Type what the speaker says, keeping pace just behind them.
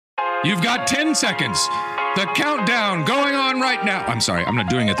You've got 10 seconds. The countdown going on right now. I'm sorry, I'm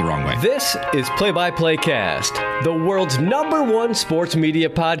not doing it the wrong way. This is Play by Play Cast, the world's #1 sports media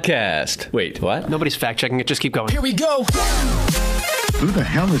podcast. Wait, what? Nobody's fact-checking it. Just keep going. Here we go. Who the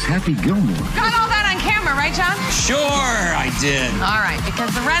hell is Happy Gilmore? Got all that on camera, right, John? Sure, I did. All right,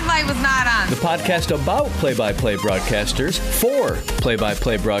 because the red light was not on. The podcast about play-by-play broadcasters for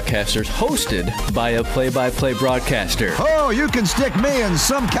play-by-play broadcasters, hosted by a play-by-play broadcaster. Oh, you can stick me in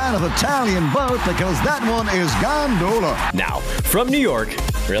some kind of Italian boat because that one is gondola. Now, from New York,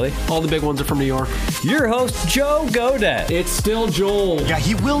 really? All the big ones are from New York. Your host, Joe Godet. It's still Joel. Yeah,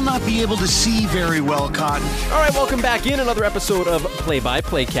 he will not be able to see very well, Cotton. All right, welcome back in another episode of Play by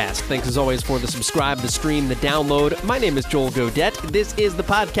Play Cast. Thanks as always for the subscribe, the stream, the download. My name is Joel Godet. This is the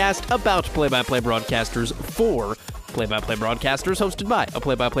podcast about play-by-play broadcasters for play-by-play broadcasters, hosted by a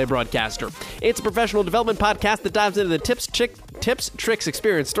play-by-play broadcaster. It's a professional development podcast that dives into the tips, tricks,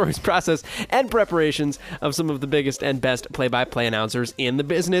 experience, stories, process, and preparations of some of the biggest and best play-by-play announcers in the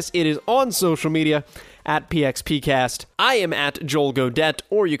business. It is on social media at PXPcast. I am at Joel Godet,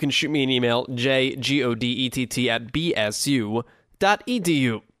 or you can shoot me an email,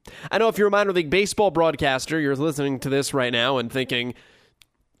 jgodett@bsu.edu. I know if you're a minor league baseball broadcaster, you're listening to this right now and thinking,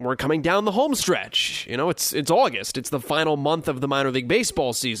 we're coming down the home stretch. You know, it's August. It's the final month of the minor league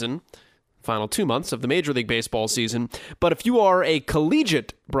baseball season. Final 2 months of the Major League Baseball season. But if you are a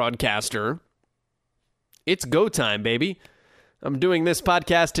collegiate broadcaster, it's go time, baby. I'm doing this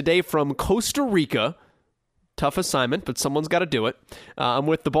podcast today from Costa Rica. Tough assignment, but someone's got to do it. I'm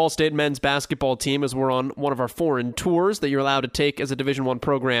with the Ball State men's basketball team as we're on one of our foreign tours that you're allowed to take as a Division I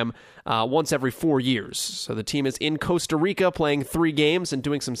program once every 4 years. So the team is in Costa Rica playing 3 games and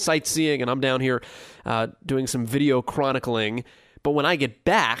doing some sightseeing, and I'm down here doing some video chronicling. But when I get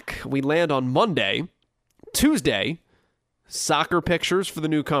back, we land on Monday. Tuesday, soccer pictures for the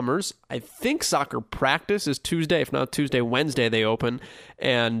newcomers. I think soccer practice is Tuesday. If not Tuesday, Wednesday they open.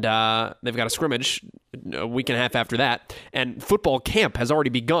 And they've got a scrimmage a week and a half after that. And football camp has already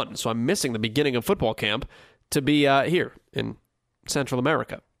begun. So I'm missing the beginning of football camp to be here in Central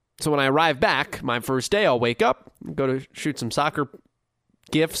America. So when I arrive back, my first day, I'll wake up, go to shoot some soccer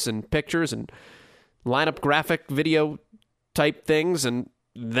GIFs and pictures and line up graphic video type things and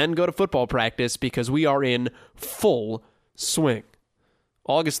then go to football practice because we are in full swing.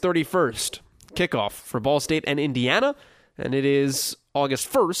 August 31st, kickoff for Ball State and Indiana, and it is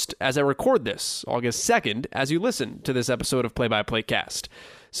August 1st as I record this, August 2nd as you listen to this episode of Play by Play Cast.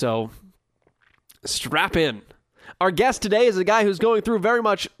 So, strap in. Our guest today is a guy who's going through very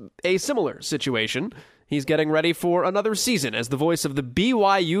much a similar situation. He's getting ready for another season as the voice of the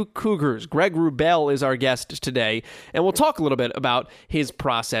BYU Cougars. Greg Wrubell is our guest today, and we'll talk a little bit about his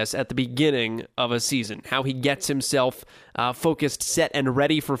process at the beginning of a season, how he gets himself focused, set, and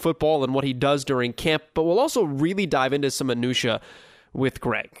ready for football, and what he does during camp. But we'll also really dive into some minutia with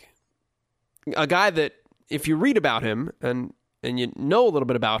Greg. A guy that, if you read about him and you know a little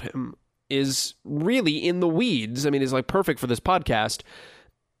bit about him, is really in the weeds. I mean, he's like perfect for this podcast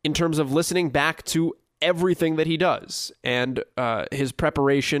in terms of listening back to everything that he does, and his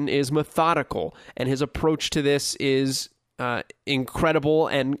preparation is methodical, and his approach to this is incredible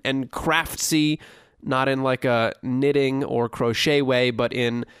and craftsy, not in like a knitting or crochet way, but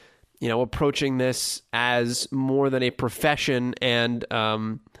in, you know, approaching this as more than a profession and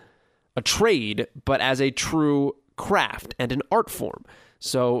a trade, but as a true craft and an art form.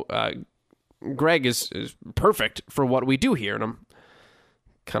 So Greg is perfect for what we do here, and I'm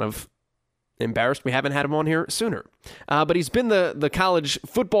kind of embarrassed we haven't had him on here sooner. But he's been the college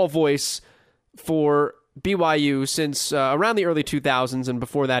football voice for BYU since around the early 2000s, and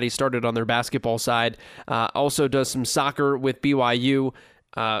before that he started on their basketball side. Also does some soccer with BYU,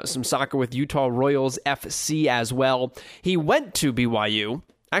 some soccer with Utah Royals FC as well. He went to BYU.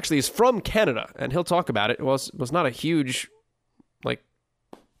 Actually, he's from Canada, and he'll talk about it. Was not a huge like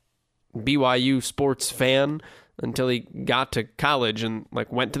BYU sports fan until he got to college and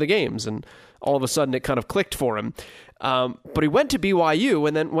like went to the games, and all of a sudden it kind of clicked for him. But he went to BYU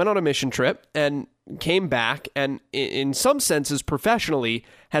and then went on a mission trip and came back, and in some senses professionally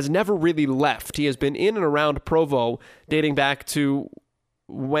has never really left. He has been in and around Provo dating back to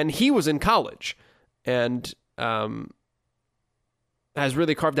when he was in college, and has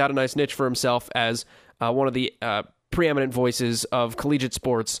really carved out a nice niche for himself as one of the preeminent voices of collegiate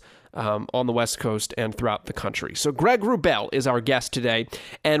sports on the West Coast and throughout the country. So Greg Wrubell is our guest today,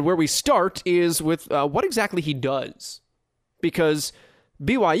 and where we start is with what exactly he does, because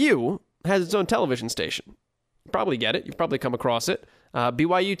BYU has its own television station. You probably get it. You've probably come across it.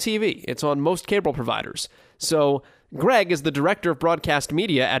 BYU TV. It's on most cable providers. So Greg is the director of broadcast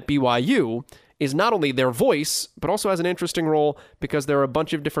media at BYU, is not only their voice, but also has an interesting role because there are a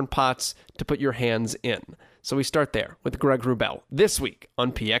bunch of different pots to put your hands in. So we start there with Greg Wrubell this week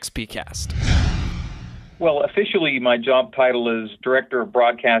on PXPcast. Well, officially, my job title is Director of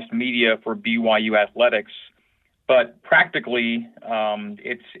Broadcast Media for BYU Athletics, but practically,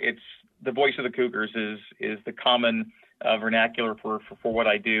 it's the voice of the Cougars is the common vernacular for what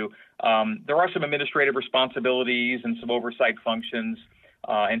I do. There are some administrative responsibilities and some oversight functions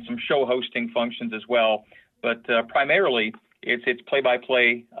and some show hosting functions as well, but primarily it's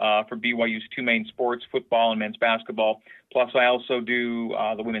play-by-play for BYU's two main sports, football and men's basketball. Plus, I also do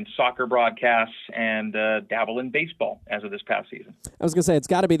the women's soccer broadcasts and dabble in baseball as of this past season. I was going to say, it's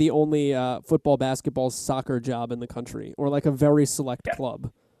got to be the only football, basketball, soccer job in the country, or like a very select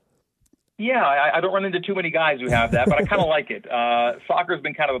club. Yeah, I don't run into too many guys who have that, but I kind of like it. Soccer has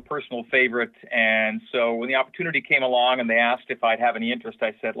been kind of a personal favorite, and so when the opportunity came along and they asked if I'd have any interest,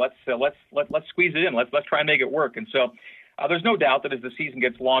 I said, let's squeeze it in. Let's try and make it work. And so there's no doubt that as the season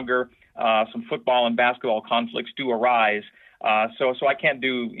gets longer, some football and basketball conflicts do arise. So I can't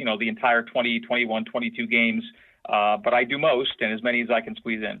do the entire 20, 21, 22 games, but I do most and as many as I can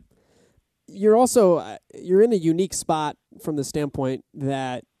squeeze in. You're in a unique spot from the standpoint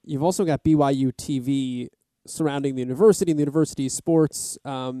that you've also got BYU TV surrounding the university and the university sports.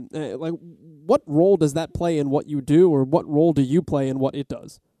 Like, what role does that play in what you do, or what role do you play in what it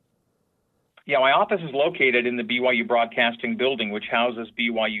does? Yeah, my office is located in the BYU Broadcasting Building, which houses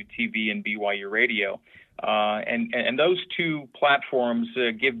BYU TV and BYU Radio. And those two platforms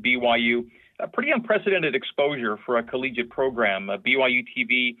give BYU a pretty unprecedented exposure for a collegiate program. BYU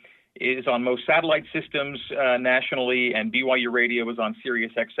TV is on most satellite systems nationally, and BYU Radio is on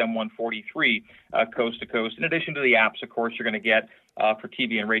Sirius XM 143 coast to coast. In addition to the apps, of course, you're going to get for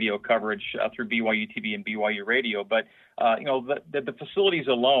TV and radio coverage through BYU TV and BYU Radio. But the facilities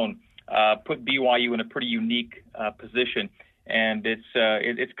alone put BYU in a pretty unique position, and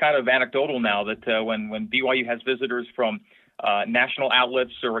it's kind of anecdotal now that when BYU has visitors from national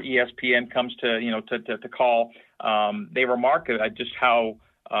outlets or ESPN comes to call, they remark at just how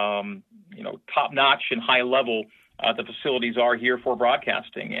top-notch and high-level the facilities are here for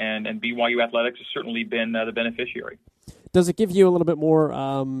broadcasting, and BYU Athletics has certainly been the beneficiary. Does it give you a little bit more,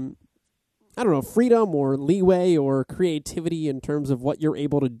 freedom or leeway or creativity in terms of what you're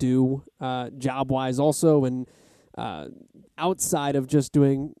able to do job-wise also, and outside of just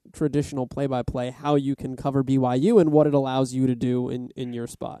doing traditional play-by-play, how you can cover BYU and what it allows you to do in your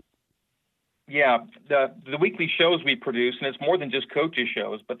spot? Yeah, the weekly shows we produce, and it's more than just coaches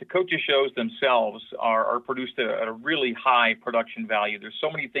shows, but the coaches shows themselves are produced at a really high production value. There's so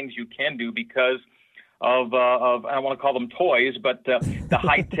many things you can do because of I don't want to call them toys, but the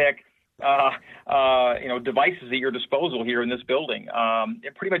high-tech devices at your disposal here in this building.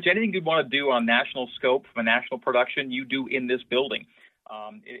 Pretty much anything you'd want to do on national scope from a national production, you do in this building.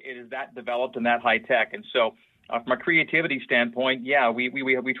 It is that developed and that high-tech, and so from a creativity standpoint, yeah,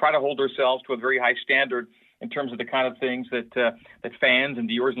 we try to hold ourselves to a very high standard in terms of the kind of things that fans and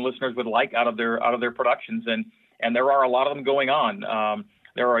viewers and listeners would like out of their productions, and there are a lot of them going on.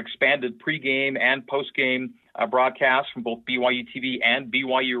 There are expanded pregame and postgame broadcasts from both BYU TV and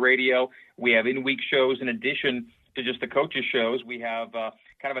BYU Radio. We have in-week shows in addition to just the coaches shows. We have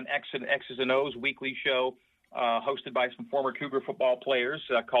kind of an X's and O's weekly show hosted by some former Cougar football players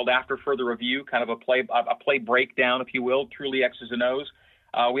called After Further Review, kind of a play breakdown, if you will, truly X's and O's.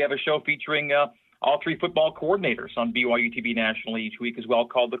 We have a show featuring all three football coordinators on BYU TV nationally each week as well,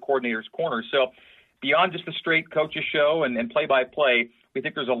 called the Coordinator's Corner. So beyond just the straight coaches show and play-by-play, we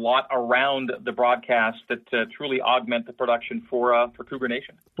think there's a lot around the broadcast that truly augment the production for Cougar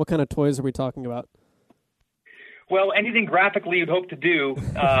Nation. What kind of toys are we talking about? Well, anything graphically you'd hope to do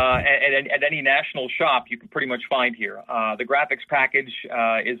at any national shop, you can pretty much find here. The graphics package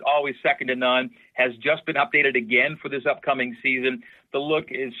is always second to none, has just been updated again for this upcoming season. The look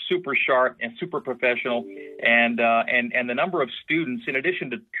is super sharp and super professional, and the number of students, in addition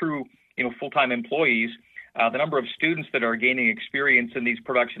to true full-time employees, the number of students that are gaining experience in these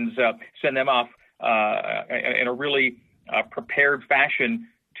productions send them off in a really prepared fashion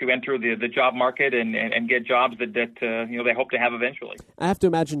to enter the job market and get jobs that they hope to have eventually. I have to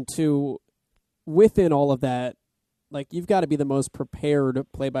imagine, too, within all of that, like, you've got to be the most prepared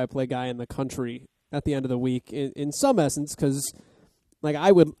play-by-play guy in the country at the end of the week, in some essence, because, like,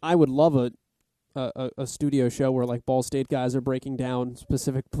 I would love a studio show where, like, Ball State guys are breaking down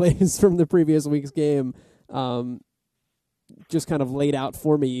specific plays from the previous week's game, just kind of laid out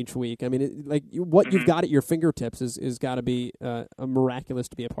for me each week. I mean, what you've got at your fingertips is got to be miraculous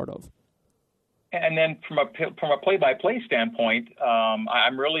to be a part of. And then from a play-by-play standpoint,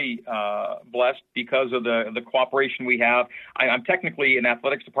 I'm really blessed because of the cooperation we have. I'm technically an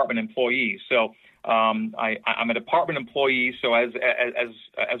athletics department employee, so I'm a department employee. So as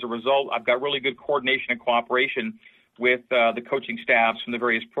a result, I've got really good coordination and cooperation with the coaching staffs from the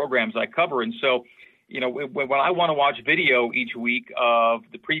various programs I cover. And so, when I want to watch video each week of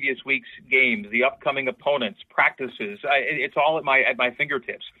the previous week's games, the upcoming opponents, practices, it's all at my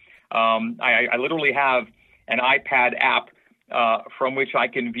fingertips. I literally have an iPad app from which I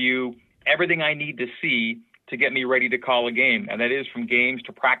can view everything I need to see to get me ready to call a game. And that is from games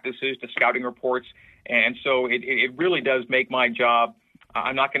to practices to scouting reports. And so it really does make my job,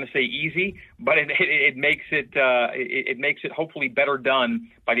 I'm not going to say easy, but it makes it hopefully better done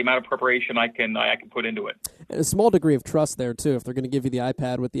by the amount of preparation I can put into it. And a small degree of trust there too, if they're going to give you the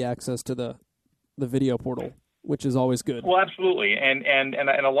iPad with the access to the video portal, which is always good. Well, absolutely. And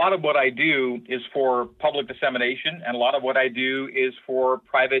a lot of what I do is for public dissemination, and a lot of what I do is for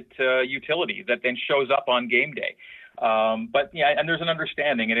private utility that then shows up on game day. But yeah, and there's an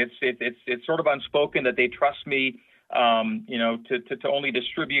understanding, and it's sort of unspoken that they trust me, to only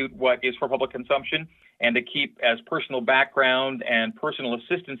distribute what is for public consumption and to keep as personal background and personal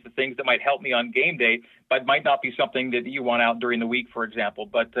assistance to things that might help me on game day, but might not be something that you want out during the week, for example.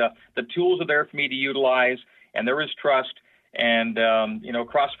 But the tools are there for me to utilize, and there is trust. And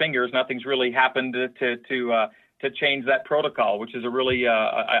cross fingers, nothing's really happened to change that protocol, which is a really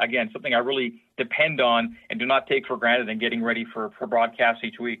again something I really depend on and do not take for granted in getting ready for broadcasts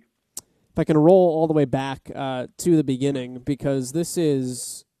each week. If I can roll all the way back to the beginning, because this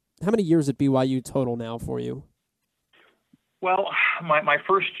is how many years at BYU total now for you? Well, my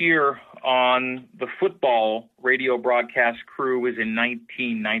first year on the football radio broadcast crew was in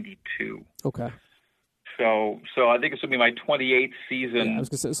 1992. Okay. So I think this will be my 28th season I was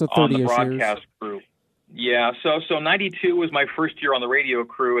gonna say, so on the 30-ish broadcast years. crew. Yeah, so 92 was my first year on the radio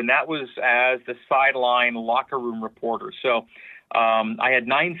crew, and that was as the sideline locker room reporter. So I had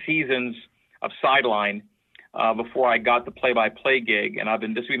 9 seasons of sideline before I got the play-by-play gig,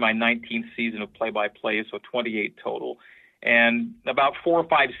 and this will be my 19th season of play-by-play, so 28 total. And about 4 or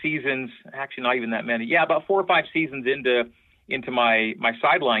 5 seasons, actually not even that many, about 4 or 5 seasons into my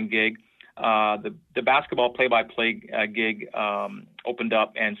sideline gig, the basketball play-by-play gig opened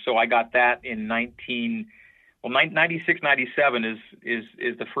up, and so I got that in 96, 97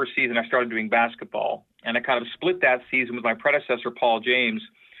 is the first season I started doing basketball, and I kind of split that season with my predecessor Paul James,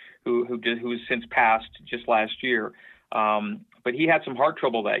 who's since passed just last year. But he had some heart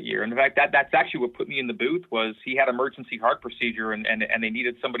trouble that year, and in fact that's actually what put me in the booth. Was he had emergency heart procedure, and they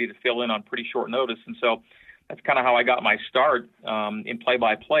needed somebody to fill in on pretty short notice, and so that's kind of how I got my start in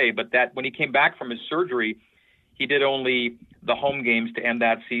play-by-play. But that when he came back from his surgery, he did only the home games to end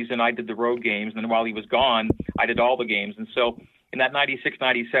that season. I did the road games, and then while he was gone, I did all the games. And so in that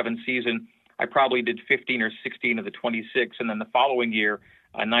 96-97 season, I probably did 15 or 16 of the 26. And then the following year,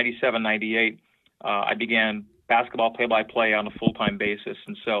 97-98, I began basketball play-by-play on a full-time basis.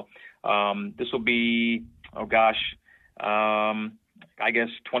 And so this will be, I guess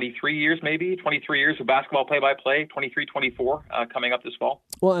 23 years of basketball play-by-play, 23, 24 coming up this fall.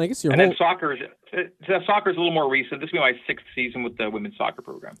 Well, and I guess then soccer's a little more recent. This will be my 6th season with the women's soccer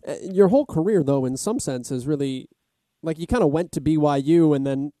program. Your whole career, though, in some sense, is really, like, you kind of went to BYU and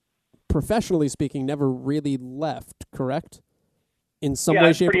then, professionally speaking, never really left, correct? In some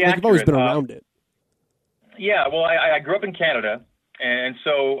way, shape, or form. You've always been around it. Yeah, well, I grew up in Canada. And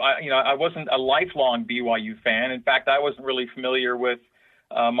so, I wasn't a lifelong BYU fan. In fact, I wasn't really familiar with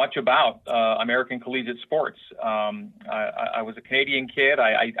much about American collegiate sports. I was a Canadian kid.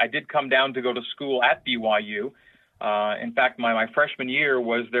 I did come down to go to school at BYU. In fact, my freshman year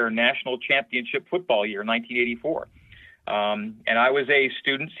was their national championship football year, 1984. And I was a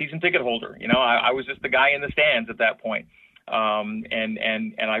student season ticket holder. I was just the guy in the stands at that point.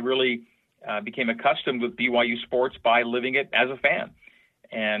 And I really became accustomed with BYU sports by living it as a fan.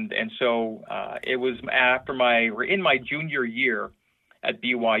 And so it was in my junior year at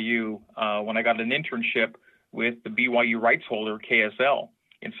BYU when I got an internship with the BYU rights holder, KSL,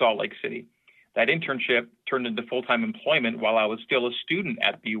 in Salt Lake City. That internship turned into full-time employment while I was still a student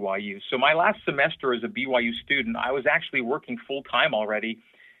at BYU. So my last semester as a BYU student, I was actually working full-time already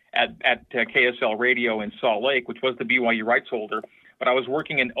at KSL Radio in Salt Lake, which was the BYU rights holder. But I was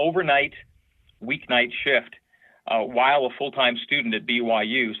working an overnight, weeknight shift while a full-time student at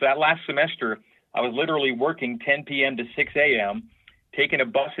BYU. So that last semester, I was literally working 10 p.m. to 6 a.m., taking a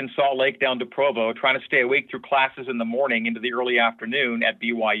bus in Salt Lake down to Provo, trying to stay awake through classes in the morning into the early afternoon at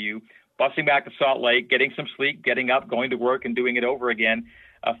BYU, busing back to Salt Lake, getting some sleep, getting up, going to work, and doing it over again.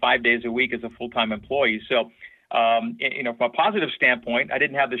 5 days a week as a full-time employee. So, from a positive standpoint, I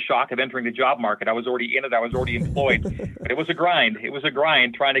didn't have the shock of entering the job market. I was already in it. I was already employed. But it was a grind. It was a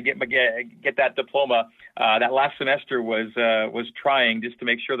grind trying to get that diploma. That last semester was trying, just to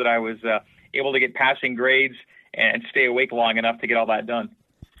make sure that I was able to get passing grades and stay awake long enough to get all that done.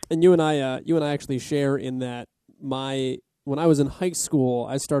 And you and I actually share in that. When I was in high school,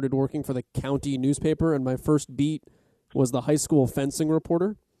 I started working for the county newspaper, and my first beat was the high school fencing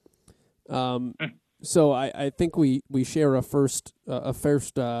reporter. So I think we share a first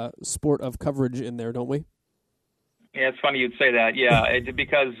sport of coverage in there, don't we? Yeah, it's funny you'd say that. Yeah,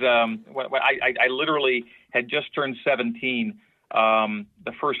 because when I literally had just turned 17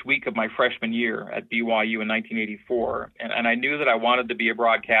 the first week of my freshman year at BYU in 1984, and I knew that I wanted to be a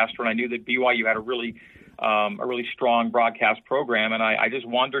broadcaster, and I knew that BYU had a really strong broadcast program, and I just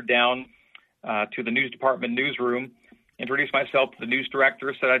wandered down to the news department newsroom, introduced myself to the news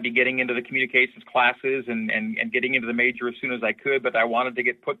director, said I'd be getting into the communications classes and getting into the major as soon as I could, but I wanted to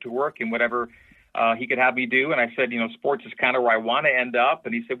get put to work in whatever he could have me do. And I said, sports is kind of where I want to end up.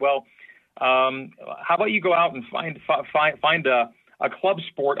 And he said, well, how about you go out and find a club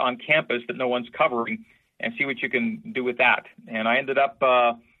sport on campus that no one's covering and see what you can do with that. And I ended up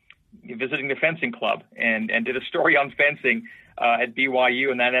visiting the fencing club and did a story on fencing at BYU,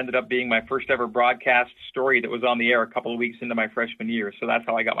 and that ended up being my first ever broadcast story that was on the air a couple of weeks into my freshman year. So that's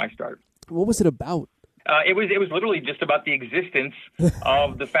how I got my start. What was it about? It was literally just about the existence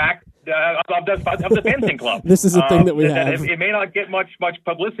of the fact of the fencing club. This is a thing that we have. It may not get much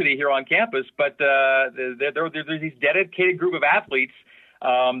publicity here on campus, but there's these dedicated group of athletes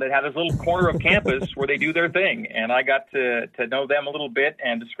that have this little corner of campus where they do their thing, and I got to know them a little bit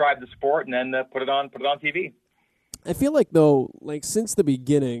and describe the sport, and then put it on TV. I feel like, though, since the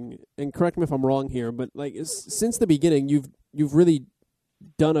beginning, and correct me if I'm wrong here, but since the beginning, you've really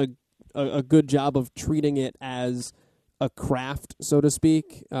done a good job of treating it as a craft, so to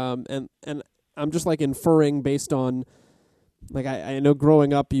speak. And I'm just inferring based on I know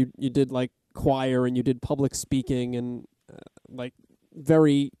growing up you did choir and you did public speaking and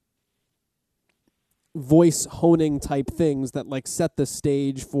very voice honing type things that set the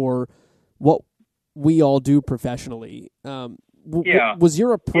stage for what we all do professionally. Was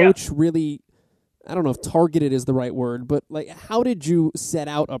your approach really, I don't know if targeted is the right word, but how did you set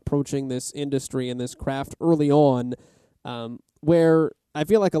out approaching this industry and this craft early on, where I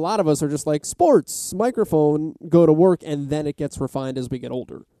feel like a lot of us are just sports, microphone, go to work, and then it gets refined as we get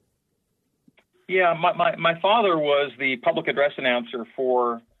older? Yeah, my father was the public address announcer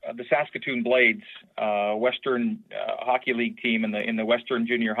for the Saskatoon Blades, Western Hockey League team in the Western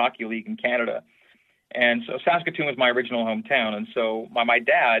Junior Hockey League in Canada. And so Saskatoon was my original hometown. And so my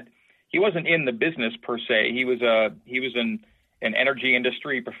dad, he wasn't in the business per se. He was in an energy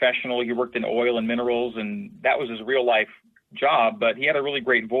industry professional. He worked in oil and minerals, and that was his real life job. But he had a really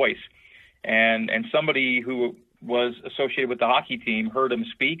great voice, and somebody who was associated with the hockey team heard him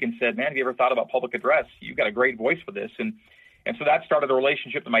speak and said, "Man, have you ever thought about public address? You've got a great voice for this." And so that started a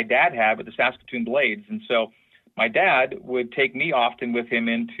relationship that my dad had with the Saskatoon Blades. And so my dad would take me often with him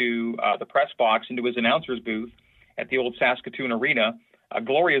into the press box, into his announcer's booth at the old Saskatoon Arena, a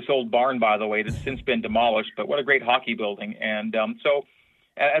glorious old barn, by the way, that's since been demolished, but what a great hockey building. And so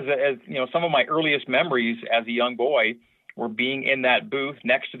as some of my earliest memories as a young boy were being in that booth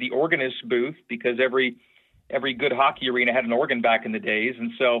next to the organist's booth, because every good hockey arena had an organ back in the days.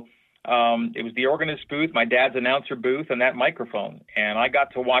 And so it was the organist's booth, my dad's announcer booth, and that microphone. And I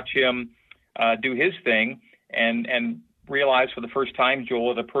got to watch him do his thing and realize for the first time,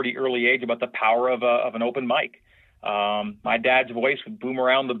 Joel, at a pretty early age, about the power of an open mic. My dad's voice would boom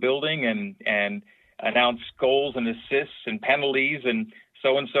around the building and announce goals and assists and penalties and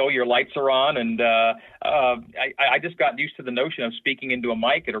so your lights are on. And I just got used to the notion of speaking into a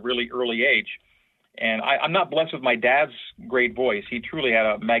mic at a really early age. And I'm not blessed with my dad's great voice. He truly had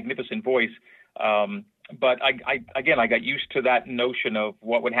a magnificent voice. But I got used to that notion of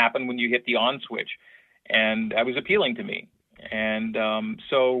what would happen when you hit the on switch. And that was appealing to me. And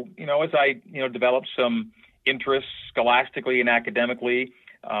so as I developed some interests scholastically and academically,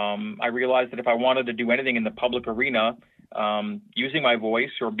 I realized that if I wanted to do anything in the public arena, using my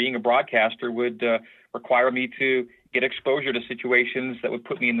voice or being a broadcaster would require me to get exposure to situations that would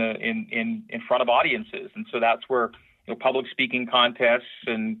put me in front of audiences. And so that's where public speaking contests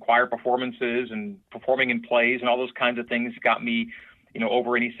and choir performances and performing in plays and all those kinds of things got me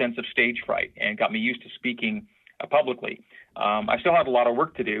over any sense of stage fright and got me used to speaking publicly. I still have a lot of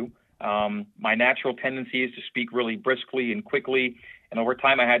work to do. My natural tendency is to speak really briskly and quickly, and over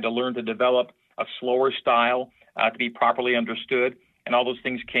time I had to learn to develop a slower style to be properly understood. and all those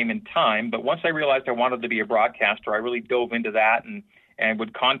things came in time. But once I realized I wanted to be a broadcaster, I really dove into that and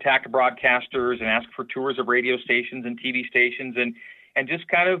would contact broadcasters and ask for tours of radio stations and TV stations and just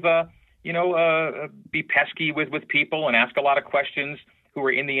kind of, be pesky with people and ask a lot of questions who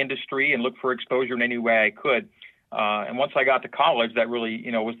were in the industry and look for exposure in any way I could. And once I got to college, that really,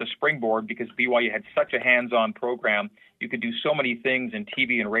 was the springboard, because BYU had such a hands-on program. You could do so many things in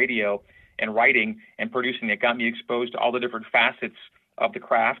TV and radio and writing and producing that got me exposed to all the different facets of the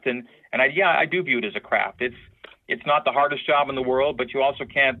craft. And I do view it as a craft. It's not the hardest job in the world, but you also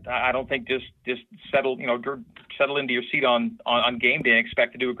can't, I don't think, just settle into your seat on game day and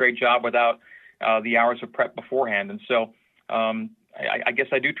expect to do a great job without the hours of prep beforehand. And so I guess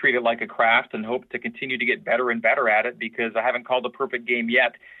I do treat it like a craft and hope to continue to get better and better at it, because I haven't called a perfect game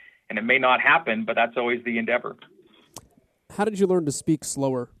yet, and it may not happen, but that's always the endeavor. How did you learn to speak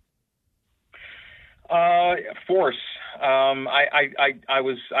slower? Force. I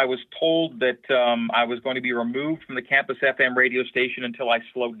was told that I was going to be removed from the campus FM radio station until I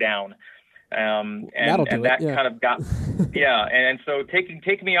slowed down. And that kind of got, yeah. And so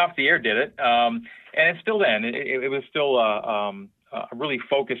taking me off the air did it. And it's still then, it was still a really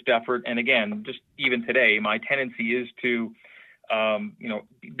focused effort. And again, just even today, my tendency is to,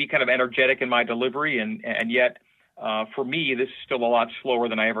 be kind of energetic in my delivery. And yet, for me, this is still a lot slower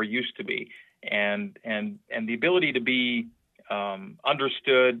than I ever used to be. And the ability to be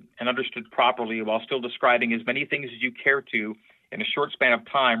understood properly while still describing as many things as you care to in a short span of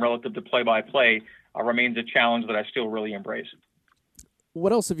time relative to play-by-play remains a challenge that I still really embrace.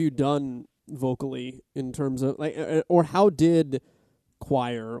 What else have you done vocally in terms of, or how did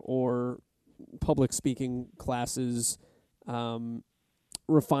choir or public speaking classes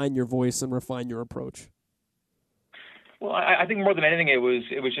refine your voice and refine your approach? Well, I think more than anything, it was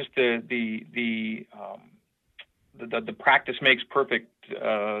just the practice makes perfect,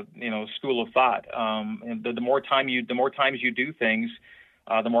 school of thought. And the more times you do things,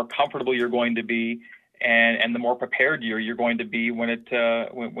 the more comfortable you're going to be, and the more prepared you're going to be when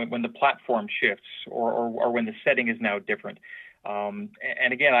when the platform shifts or when the setting is now different. And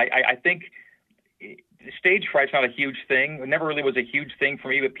again, I think stage fright's not a huge thing. It never really was a huge thing for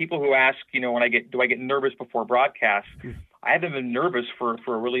me. But people who ask, do I get nervous before broadcasts? I haven't been nervous for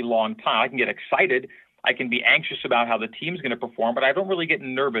a really long time. I can get excited. I can be anxious about how the team's going to perform, but I don't really get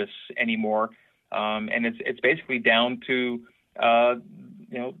nervous anymore. And it's basically down to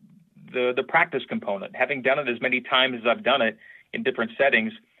the practice component. Having done it as many times as I've done it in different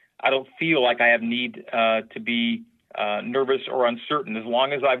settings, I don't feel like I have need to be nervous or uncertain as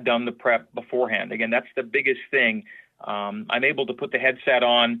long as I've done the prep beforehand. Again, that's the biggest thing. I'm able to put the headset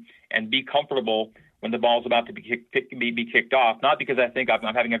on and be comfortable when the ball's about to be kicked off, not because I think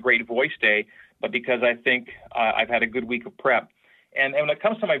I'm having a great voice day, but because I think I've had a good week of prep. And when it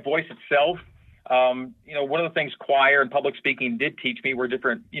comes to my voice itself, one of the things choir and public speaking did teach me were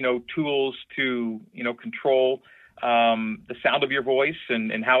different, tools to, control the sound of your voice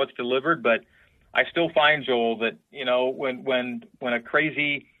and how it's delivered. But I still find, Joel, that, when a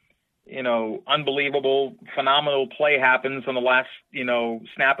crazy, unbelievable, phenomenal play happens on the last,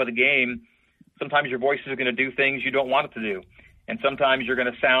 snap of the game, sometimes your voice is going to do things you don't want it to do. And sometimes you're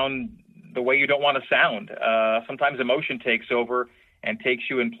going to sound the way you don't want to sound. Sometimes emotion takes over and takes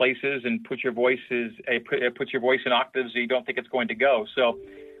you in places and puts your voice in octaves that you don't think it's going to go. So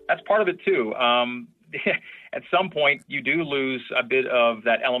that's part of it too. At some point you do lose a bit of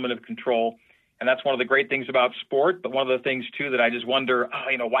that element of control. And that's one of the great things about sport, but one of the things too that I just wonder,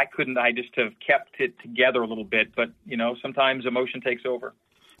 why couldn't I just have kept it together a little bit? But, sometimes emotion takes over.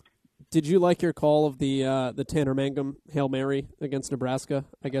 Did you like your call of the Tanner Mangum Hail Mary against Nebraska?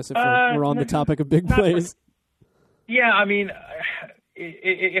 I guess if we're on the topic of big plays. Yeah, I mean,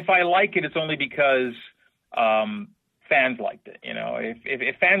 if I like it, it's only because fans liked it.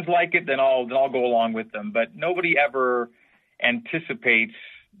 If fans like it, then I'll go along with them. But nobody ever anticipates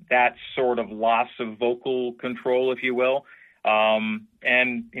that sort of loss of vocal control, if you will.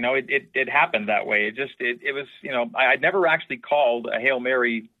 It happened that way. It was, I'd never actually called a Hail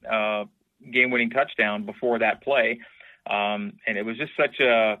Mary game-winning touchdown before that play. And it was just such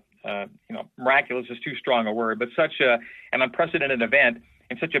a, miraculous is too strong a word, but such an unprecedented event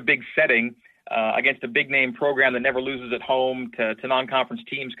in such a big setting against a big-name program that never loses at home to non-conference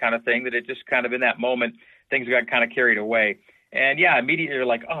teams kind of thing, that it just kind of in that moment, things got kind of carried away. And yeah, immediately you're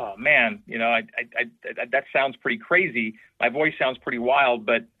like, oh man, that sounds pretty crazy. My voice sounds pretty wild,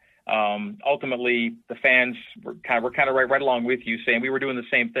 but ultimately the fans were kind of right along with you, saying we were doing the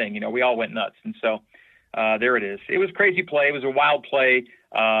same thing. We all went nuts, and so there it is. It was a crazy play. It was a wild play.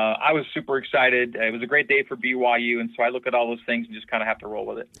 I was super excited. It was a great day for BYU, and so I look at all those things and just kind of have to roll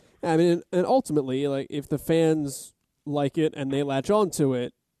with it. I mean, and ultimately, like, if the fans like it and they latch on to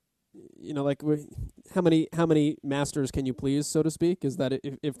it, you know, like, how many masters can you please, so to speak? Is that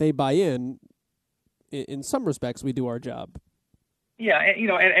if they buy in some respects, we do our job. Yeah,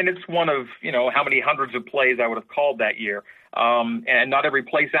 and it's one of, how many hundreds of plays I would have called that year. And not every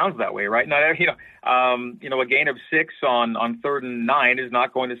play sounds that way, right? Not every, a gain of 6 on 3rd and 9 is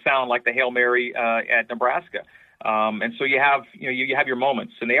not going to sound like the Hail Mary at Nebraska. And so you have your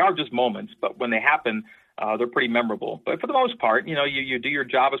moments, and they are just moments, but when they happen, they're pretty memorable. But for the most part, you do your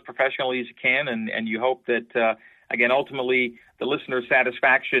job as professionally as you can, and you hope that, again, ultimately the listener's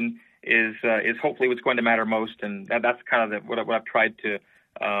satisfaction is hopefully what's going to matter most, and that's kind of what I've tried to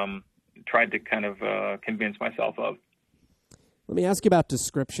kind of convince myself of. Let me ask you about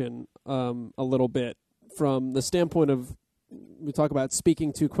description a little bit from the standpoint of, we talk about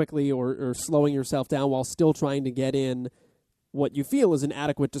speaking too quickly or slowing yourself down while still trying to get in what you feel is an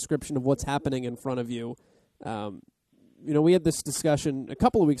adequate description of what's happening in front of you. We had this discussion a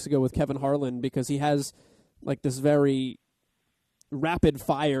couple of weeks ago with Kevin Harlan because he has like this very rapid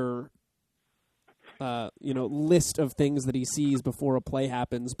fire list of things that he sees before a play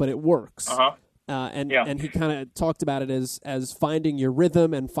happens, but it works. And he kind of talked about it as finding your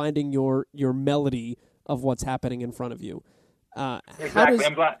rhythm and finding your melody of what's happening in front of you. Exactly.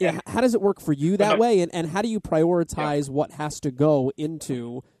 How does it work for you that way, and how do you prioritize what has to go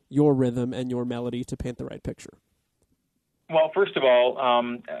into your rhythm and your melody to paint the right picture? Well, first of all,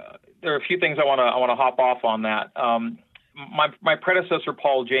 there are a few things I want to hop off on that. My predecessor,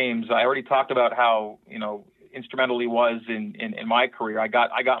 Paul James, I already talked about how instrumental he was in my career. I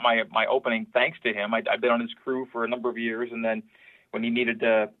got my opening thanks to him. I'd been on his crew for a number of years, and then when he needed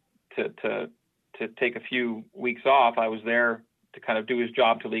to take a few weeks off, I was there to kind of do his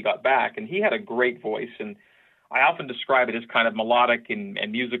job till he got back. And he had a great voice, and I often describe it as kind of melodic and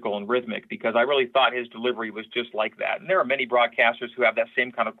musical and rhythmic because I really thought his delivery was just like that. And there are many broadcasters who have that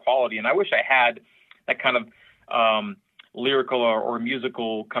same kind of quality, and I wish I had that kind of lyrical or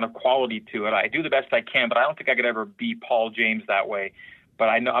musical kind of quality to it. I do the best I can, but I don't think I could ever be Paul James that way. But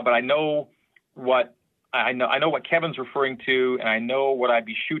I know what Kevin's referring to, and I know what I'd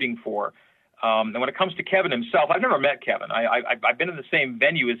be shooting for. And when it comes to Kevin himself, I've never met Kevin. I've been in the same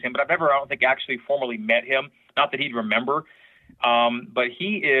venue as him, but I don't think actually formally met him. Not that he'd remember, but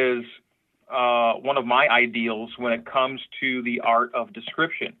he is one of my ideals when it comes to the art of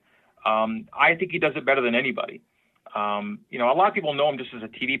description. I think he does it better than anybody. A lot of people know him just as a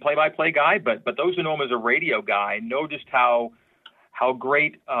TV play-by-play guy, but those who know him as a radio guy know just how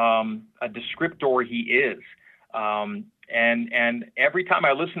great a descriptor he is. And every time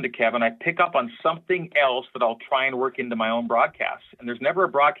I listen to Kevin, I pick up on something else that I'll try and work into my own broadcast. And there's never a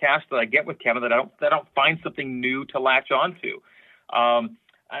broadcast that I get with Kevin that I don't find something new to latch onto. I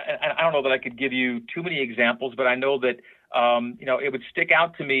don't know that I could give you too many examples, but I know that it would stick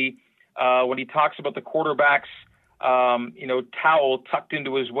out to me when he talks about the quarterback's towel tucked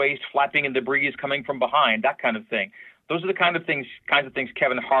into his waist, flapping in the breeze coming from behind, that kind of thing. Those are the kinds of things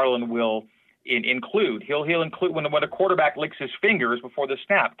Kevin Harlan will include. He'll include when a quarterback licks his fingers before the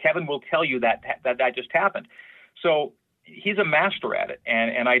snap. Kevin will tell you that just happened. So he's a master at it,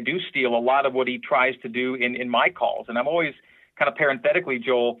 and I do steal a lot of what he tries to do in my calls. And I'm always kind of parenthetically,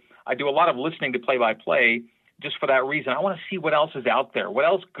 Joel, I do a lot of listening to play-by-play just for that reason. I want to see what else is out there, what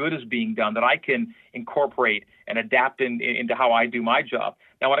else good is being done that I can incorporate and adapt into how I do my job.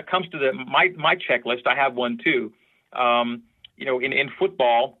 Now, when it comes to my checklist, I have one too. In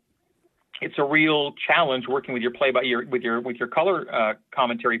football, it's a real challenge working with with your color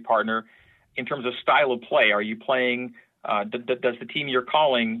commentary partner in terms of style of play. Are you playing? Does the team you're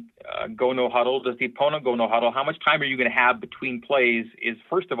calling go no huddle? Does the opponent go no huddle? How much time are you going to have between plays is,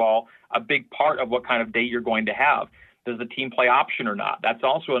 first of all, a big part of what kind of day you're going to have. Does the team play option or not? That's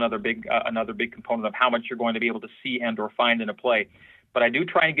also another big component of how much you're going to be able to see and or find in a play. But I do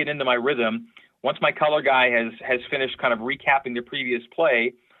try and get into my rhythm. Once my color guy has finished kind of recapping the previous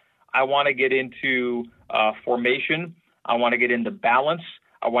play, I want to get into formation. I want to get into balance.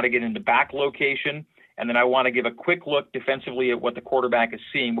 I want to get into back location. And then I want to give a quick look defensively at what the quarterback is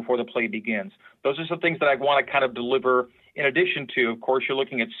seeing before the play begins. Those are some things that I want to kind of deliver. In addition to, of course, you're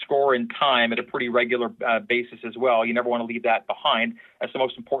looking at score and time at a pretty regular basis as well. You never want to leave that behind. That's the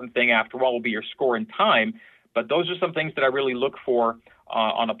most important thing, after all, will be your score and time. But those are some things that I really look for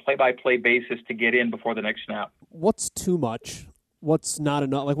on a play-by-play basis to get in before the next snap. What's too much what's not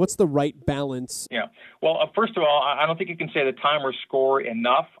enough? Like, what's the right balance? Yeah. Well, first of all, I don't think you can say the time or score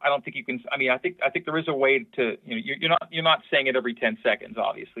enough. I don't think you can. I mean, I think there is a way to. You're not saying it every 10 seconds,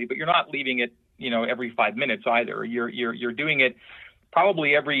 obviously, but you're not leaving it, every 5 minutes either. You're doing it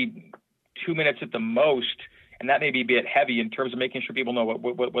probably every 2 minutes at the most, and that may be a bit heavy in terms of making sure people know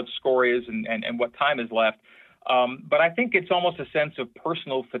what score is and what time is left. But I think it's almost a sense of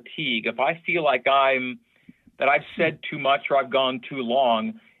personal fatigue. If I feel like that I've said too much or I've gone too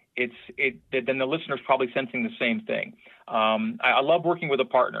long, then the listener's probably sensing the same thing. I love working with a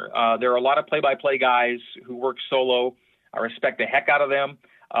partner. There are a lot of play-by-play guys who work solo. I respect the heck out of them.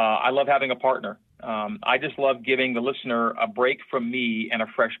 I love having a partner. I just love giving the listener a break from me and a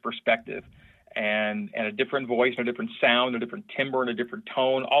fresh perspective and a different voice and a different sound, a different timbre and a different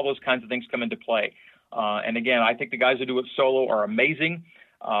tone. All those kinds of things come into play. And again, I think the guys who do it solo are amazing.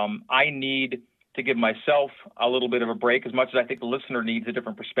 I need to give myself a little bit of a break as much as I think the listener needs a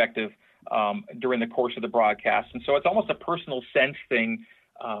different perspective during the course of the broadcast. And so it's almost a personal sense thing,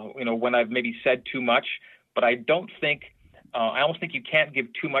 when I've maybe said too much, but I don't think I almost think you can't give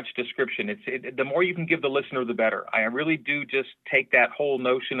too much description. The more you can give the listener, the better. I really do just take that whole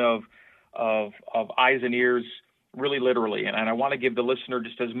notion of eyes and ears really literally. And I want to give the listener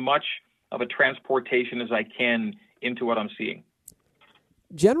just as much of a transportation as I can into what I'm seeing.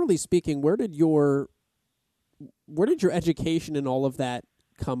 Generally speaking, where did your education and all of that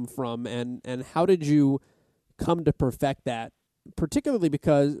come from, and how did you come to perfect that? Particularly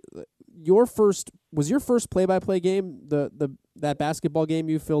because your first play-by-play game, that basketball game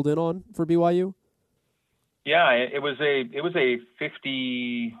you filled in on for BYU? Yeah, it was a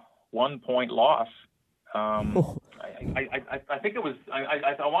 51-point loss. I think it was.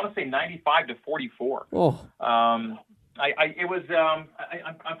 I want to say 95-44. Oh. It was.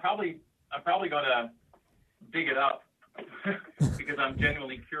 I'm probably going to dig it up because I'm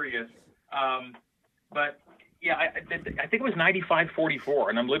genuinely curious. But yeah, I think it was 95-44,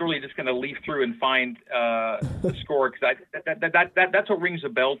 and I'm literally just going to leaf through and find the score because that's what rings a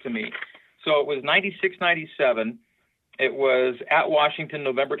bell to me. So it was 96-97. It was at Washington,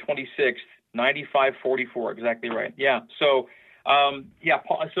 November 26th, 95-44. Exactly right. Yeah. So Paul,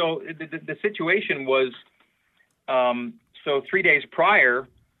 so the situation was. So 3 days prior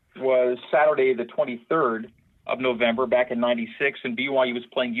was Saturday, the 23rd of November back in 96, and BYU was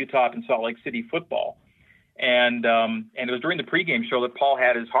playing Utah up in Salt Lake City football. And it was during the pregame show that Paul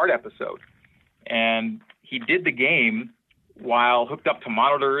had his heart episode. And he did the game while hooked up to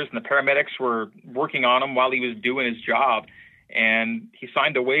monitors, and the paramedics were working on him while he was doing his job. And he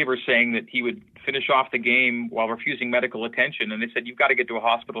signed a waiver saying that he would finish off the game while refusing medical attention. And they said, you've got to get to a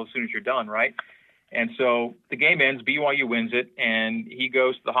hospital as soon as you're done, right? And so the game ends, BYU wins it, and he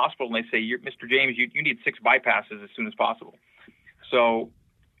goes to the hospital, and they say, Mr. James, you need 6 bypasses as soon as possible. So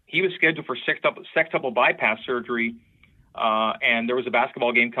he was scheduled for sextuple bypass surgery, and there was a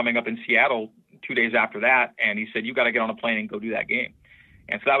basketball game coming up in Seattle 2 days after that, and he said, you got to get on a plane and go do that game.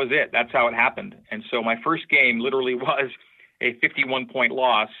 And so that was it. That's how it happened. And so my first game literally was a 51-point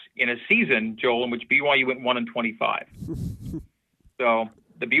loss in a season, Joel, in which BYU went 1-25. So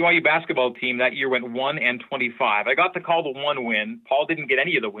the BYU basketball team that year went 1-25. I got to call the one win. Paul didn't get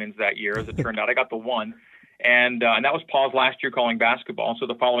any of the wins that year, as it turned out. I got the one. And that was Paul's last year calling basketball. And so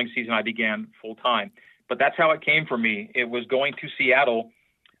the following season, I began full time. But that's how it came for me. It was going to Seattle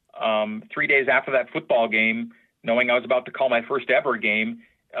 3 days after that football game, knowing I was about to call my first ever game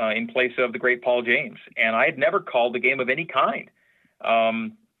in place of the great Paul James. And I had never called a game of any kind.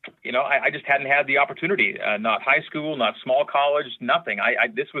 I just hadn't had the opportunity, not high school, not small college, nothing.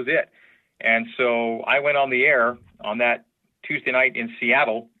 This was it. And so I went on the air on that Tuesday night in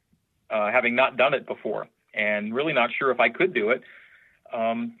Seattle, having not done it before and really not sure if I could do it.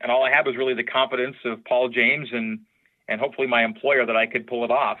 And all I had was really the confidence of Paul James and hopefully my employer that I could pull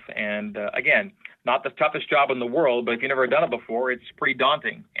it off. And again, not the toughest job in the world, but if you've never done it before, it's pretty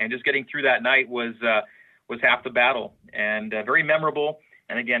daunting. And just getting through that night was half the battle, and very memorable.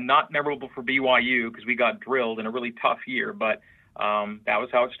 And again, not memorable for BYU because we got drilled in a really tough year, but that was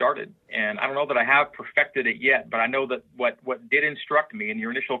how it started. And I don't know that I have perfected it yet, but I know that what did instruct me, and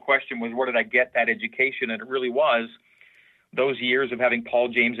your initial question was, where did I get that education? And it really was those years of having Paul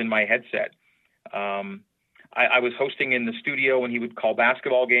James in my headset. I was hosting in the studio when he would call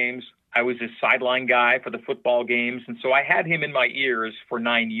basketball games. I was his sideline guy for the football games. And so I had him in my ears for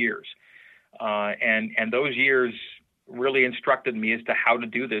 9 years. And those years really instructed me as to how to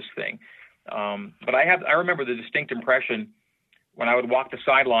do this thing. But I remember the distinct impression when I would walk the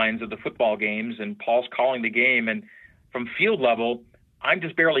sidelines of the football games and Paul's calling the game, and from field level, I'm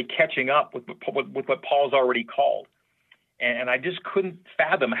just barely catching up with what Paul's already called. And I just couldn't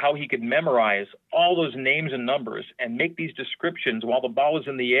fathom how he could memorize all those names and numbers and make these descriptions while the ball was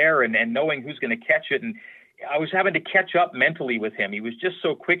in the air and knowing who's going to catch it. And I was having to catch up mentally with him. He was just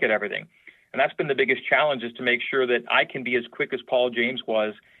so quick at everything. And that's been the biggest challenge, is to make sure that I can be as quick as Paul James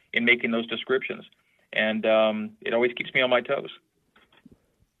was in making those descriptions. And it always keeps me on my toes.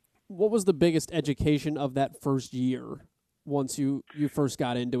 What was the biggest education of that first year once you first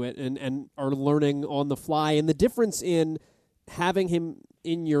got into it and are learning on the fly, and the difference in having him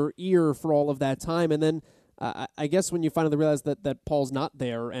in your ear for all of that time, and then I guess when you finally realize that Paul's not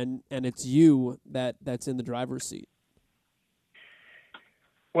there and it's you that's in the driver's seat?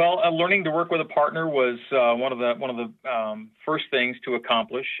 Well, learning to work with a partner was one of the first things to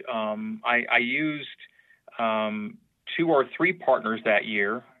accomplish. I used 2 or 3 partners that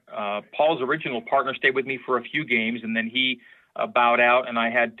year. Paul's original partner stayed with me for a few games, and then he bowed out, and I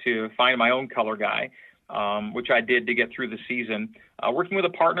had to find my own color guy, which I did to get through the season. Working with a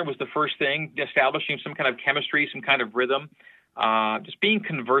partner was the first thing, establishing some kind of chemistry, some kind of rhythm, just being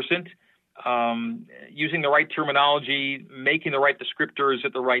conversant, using the right terminology, making the right descriptors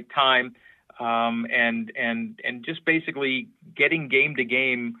at the right time, and just basically getting game to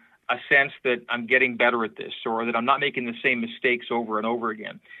game a sense that I'm getting better at this, or that I'm not making the same mistakes over and over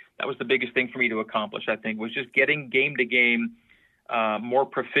again. That was the biggest thing for me to accomplish, I think, was just getting game to game more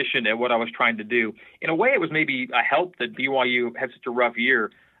proficient at what I was trying to do. In a way, it was maybe a help that BYU had such a rough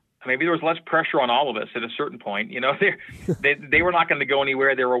year. Maybe there was less pressure on all of us at a certain point. You know, they were not going to go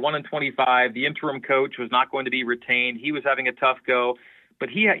anywhere. They were 1-25. The interim coach was not going to be retained. He was having a tough go, but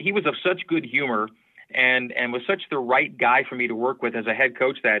he was of such good humor and was such the right guy for me to work with as a head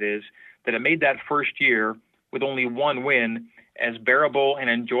coach, that it made that first year with only 1 win as bearable and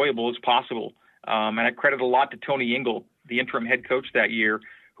enjoyable as possible. And I credit a lot to Tony Ingle, the interim head coach that year,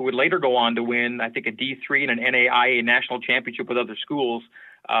 who would later go on to win, I think, a D3 and an NAIA national championship with other schools.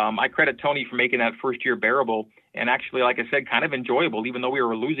 I credit Tony for making that first year bearable and actually, like I said, kind of enjoyable, even though we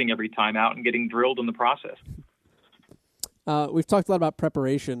were losing every time out and getting drilled in the process. We've talked a lot about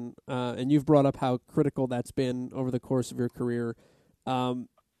preparation, and you've brought up how critical that's been over the course of your career.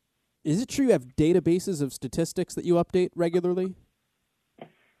 Is it true you have databases of statistics that you update regularly?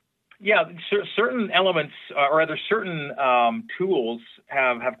 Yeah, certain elements, or rather certain tools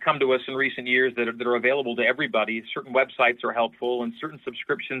have come to us in recent years that are available to everybody. Certain websites are helpful and certain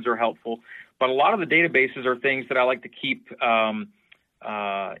subscriptions are helpful. But a lot of the databases are things that I like to keep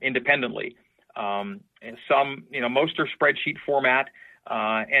independently. Some, most are spreadsheet format.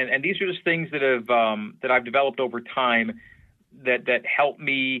 And these are just things that I've developed over time that help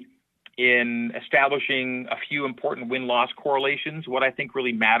me in establishing a few important win-loss correlations, what I think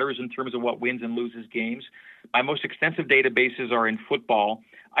really matters in terms of what wins and loses games. My most extensive databases are in football.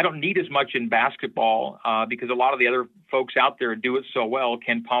 I don't need as much in basketball because a lot of the other folks out there do it so well,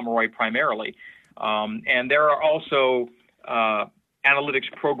 Ken Pomeroy primarily. And there are also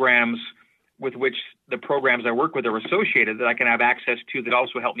analytics programs with which the programs I work with are associated that I can have access to that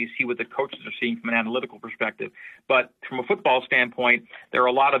also help me see what the coaches are seeing from an analytical perspective. But from a football standpoint, there are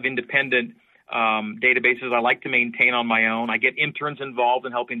a lot of independent databases I like to maintain on my own. I get interns involved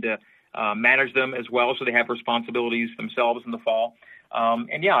in helping to manage them as well, so they have responsibilities themselves in the fall.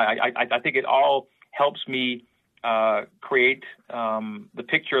 I think it all helps me create the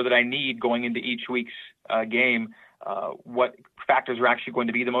picture that I need going into each week's game. What factors are actually going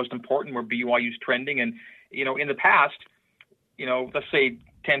to be the most important, where BYU's trending. And, in the past, let's say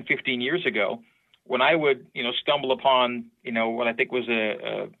 10, 15 years ago, when I would, stumble upon, what I think was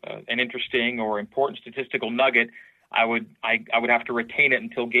an interesting or important statistical nugget, I would have to retain it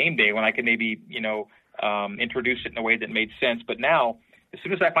until game day when I could maybe, introduce it in a way that made sense. But now, as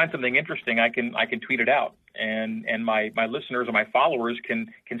soon as I find something interesting, I can tweet it out, and my listeners or my followers can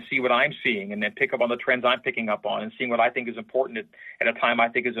see what I'm seeing, and then pick up on the trends I'm picking up on, and seeing what I think is important at a time I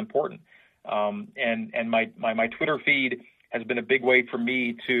think is important. And my Twitter feed has been a big way for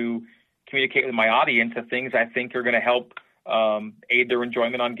me to communicate with my audience the things I think are going to help aid their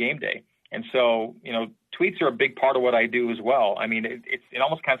enjoyment on game day. And so, tweets are a big part of what I do as well. I mean, it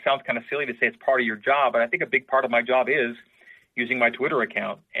almost kind of sounds kind of silly to say it's part of your job, but I think a big part of my job is using my Twitter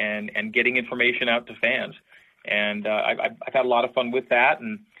account and getting information out to fans. And I've had a lot of fun with that.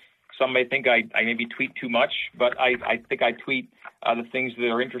 And some may think I maybe tweet too much, but I think I tweet the things that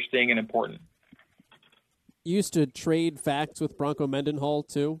are interesting and important. You used to trade facts with Bronco Mendenhall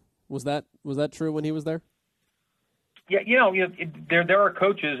too. Was that true when he was there? Yeah, there are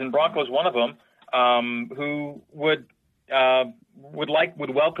coaches, and Bronco's one of them, who would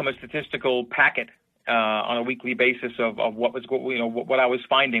welcome a statistical packet on a weekly basis of what I was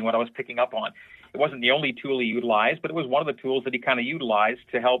finding, what I was picking up on. It wasn't the only tool he utilized, but it was one of the tools that he kind of utilized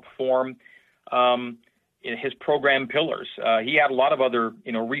to help form his program pillars. He had a lot of other,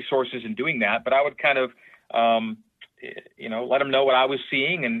 resources in doing that, but I would kind of, let him know what I was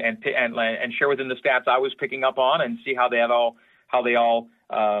seeing and share with him the stats I was picking up on and see how they all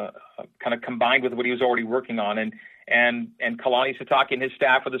kind of combined with what he was already working on. And Kalani Sitake and his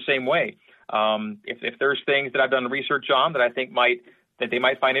staff are the same way. If there's things that I've done research on that I think that they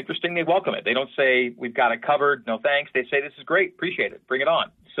might find interesting, they welcome it. They don't say, we've got it covered, no thanks. They say, this is great, appreciate it, bring it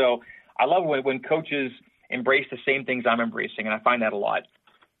on. So I love when coaches embrace the same things I'm embracing, and I find that a lot.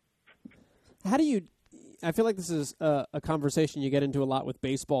 I feel like this is a conversation you get into a lot with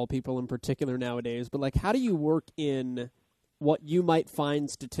baseball people in particular nowadays, but like, how do you work in what you might find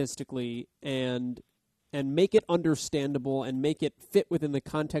statistically and make it understandable and make it fit within the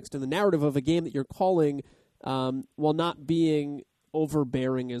context and the narrative of a game that you're calling, while not being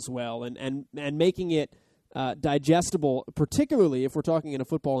overbearing as well, and making it digestible, particularly if we're talking in a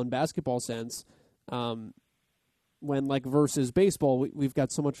football and basketball sense, when like versus baseball, we've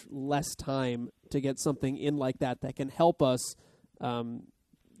got so much less time to get something in like that can help us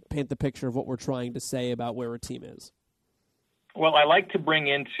paint the picture of what we're trying to say about where a team is. Well, I like to bring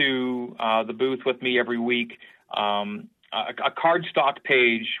into the booth with me every week a cardstock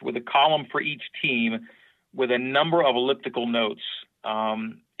page with a column for each team with a number of elliptical notes.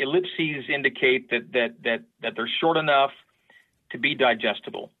 Ellipses indicate that they're short enough to be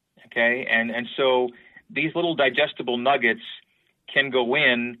digestible. Okay, and so these little digestible nuggets can go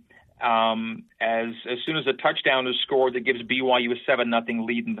in as soon as a touchdown is scored that gives BYU a 7-0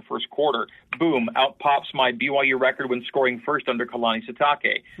 lead in the first quarter. Boom, out pops my BYU record when scoring first under Kalani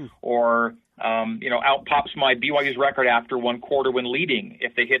Sitake. Or, out pops my BYU's record after one quarter when leading,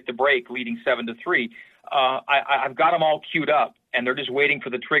 if they hit the break, leading 7-3. I've got them all queued up, and they're just waiting for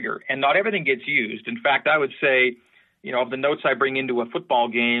the trigger. And not everything gets used. In fact, I would say, of the notes I bring into a football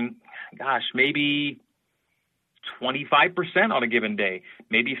game, maybe 25% on a given day,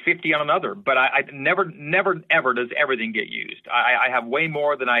 maybe 50 on another, but I never ever does everything get used. I have way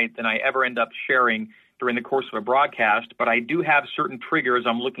more than I ever end up sharing during the course of a broadcast, but I do have certain triggers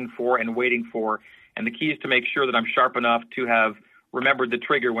I'm looking for and waiting for, and the key is to make sure that I'm sharp enough to have remembered the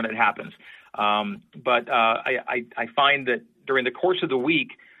trigger when it happens. But I find that during the course of the week,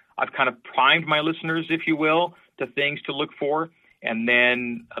 I've kind of primed my listeners, if you will, to things to look for. And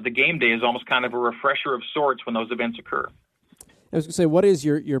then the game day is almost kind of a refresher of sorts when those events occur. I was going to say, what is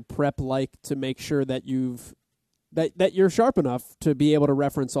your prep like to make sure that that you're sharp enough to be able to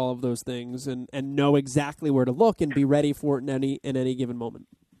reference all of those things and know exactly where to look and be ready for it in any given moment?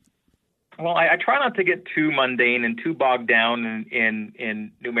 Well, I try not to get too mundane and too bogged down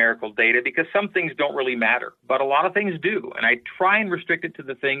in numerical data because some things don't really matter, but a lot of things do. And I try and restrict it to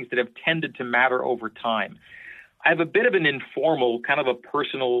the things that have tended to matter over time. I have a bit of an informal, kind of a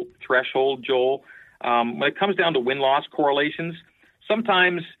personal threshold, Joel. When it comes down to win-loss correlations,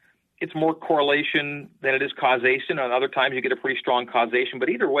 sometimes it's more correlation than it is causation, and other times you get a pretty strong causation. But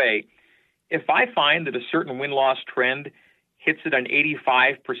either way, if I find that a certain win-loss trend hits at an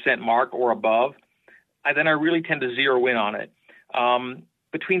 85% mark or above, then I really tend to zero in on it.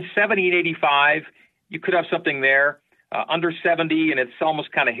 Between 70 and 85, you could have something there. Under 70, and it's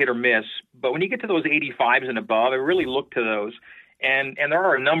almost kind of hit or miss. But when you get to those 85s and above, I really look to those. And there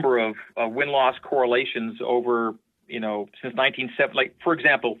are a number of win-loss correlations over, since 1970. Like, for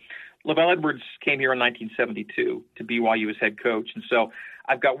example, LaVell Edwards came here in 1972 to BYU as head coach. And so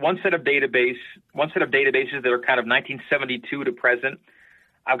I've got one set of databases that are kind of 1972 to present.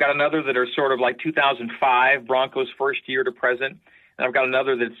 I've got another that are sort of like 2005, Broncos' first year to present. And I've got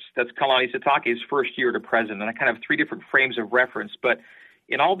another that's Kalani Sitake's first year to present. And I kind of have three different frames of reference. But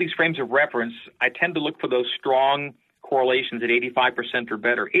in all these frames of reference, I tend to look for those strong correlations at 85% or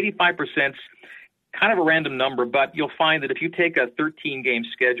better. 85%'s kind of a random number, but you'll find that if you take a 13-game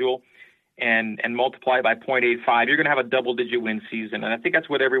schedule and multiply by 0.85, you're going to have a double-digit win season. And I think that's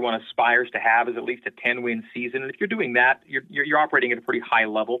what everyone aspires to have, is at least a 10-win season. And if you're doing that, you're operating at a pretty high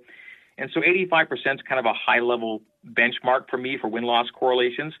level. And so 85% is kind of a high-level benchmark for me for win-loss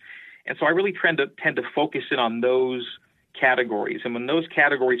correlations. And so I really tend to focus in on those categories. And when those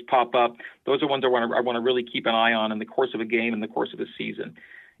categories pop up, those are ones I want to really keep an eye on in the course of a game, in the course of a season.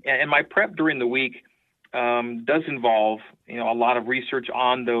 And my prep during the week does involve, a lot of research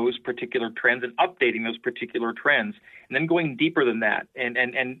on those particular trends and updating those particular trends, and then going deeper than that. And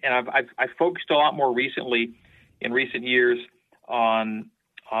I've focused a lot more recently, in recent years, on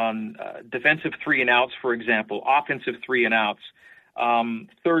defensive 3 and outs, for example, offensive 3 and outs,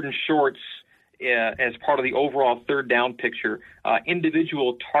 third and shorts as part of the overall third down picture,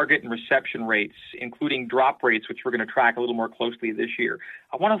 individual target and reception rates, including drop rates, which we're going to track a little more closely this year.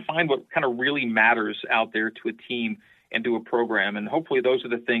 I want to find what kind of really matters out there to a team and to a program, and hopefully those are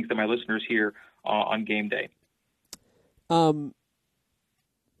the things that my listeners hear on game day. I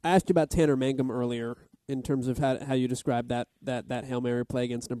asked you about Tanner Mangum earlier in terms of how you described that Hail Mary play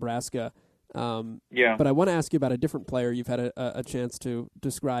against Nebraska. But I want to ask you about a different player you've had a chance to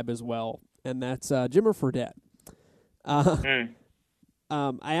describe as well, and that's Jimmer Fredette.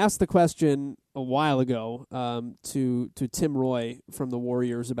 I asked the question a while ago to Tim Roy from the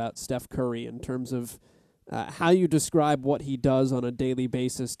Warriors about Steph Curry in terms of how you describe what he does on a daily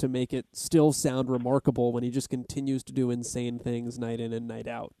basis to make it still sound remarkable when he just continues to do insane things night in and night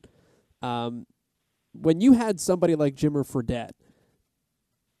out. When you had somebody like Jimmer Fredette,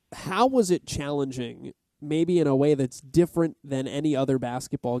 how was it challenging, maybe in a way that's different than any other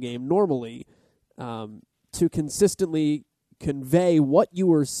basketball game normally, to consistently convey what you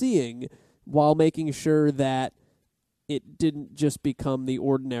were seeing while making sure that it didn't just become the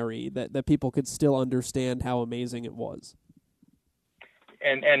ordinary, that people could still understand how amazing it was?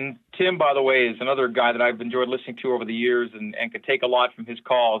 And Tim, by the way, is another guy that I've enjoyed listening to over the years and could take a lot from his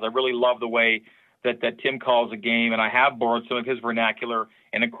calls. I really love the way that Tim calls a game, and I have borrowed some of his vernacular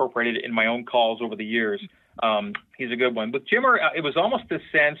and incorporated it in my own calls over the years. He's a good one. With Jimmer, it was almost this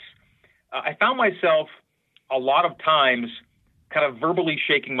sense, I found myself a lot of times kind of verbally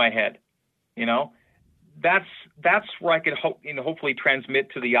shaking my head. That's where I could hopefully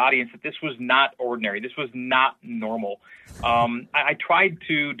transmit to the audience that this was not ordinary. This was not normal. I tried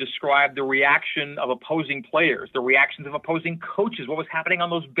to describe the reaction of opposing players, the reactions of opposing coaches, what was happening on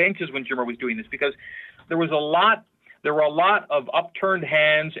those benches when Jimmer was doing this, because there were a lot of upturned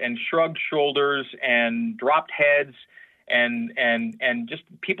hands and shrugged shoulders and dropped heads and just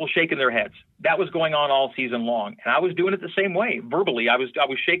people shaking their heads. That was going on all season long, and I was doing it the same way. Verbally, I was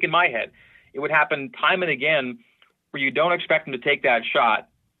shaking my head. It would happen time and again where you don't expect him to take that shot,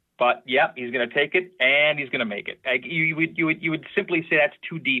 but yep, he's going to take it and he's going to make it. You would simply say that's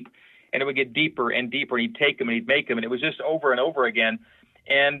too deep, and it would get deeper and deeper, and he'd take them and he'd make them, and it was just over and over again.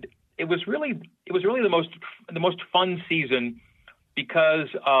 And it was really the most fun season because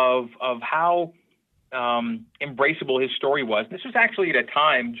of how embraceable his story was. This was actually at a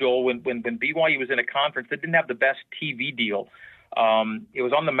time, Joel, when BYU was in a conference that didn't have the best TV deal. It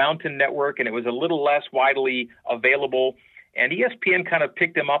was on the Mountain Network, and it was a little less widely available. And ESPN kind of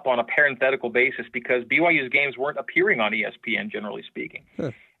picked him up on a parenthetical basis because BYU's games weren't appearing on ESPN, generally speaking.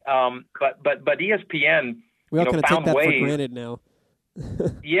 Huh. But ESPN, we all kind of found take that ways. For granted now.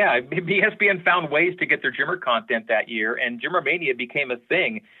 Yeah, ESPN found ways to get their Jimmer content that year, and Jimmer Mania became a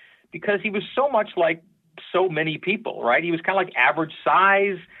thing because he was so much like so many people, right? He was kind of like average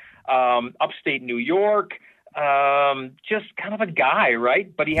size, upstate New York. Just kind of a guy,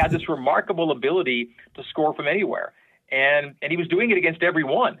 right? But he had this remarkable ability to score from anywhere, and he was doing it against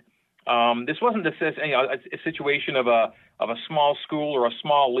everyone. This wasn't a situation of a small school or a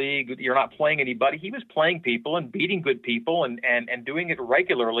small league. You're not playing anybody. He was playing people and beating good people and doing it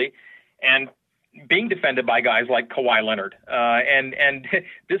regularly, and being defended by guys like Kawhi Leonard. And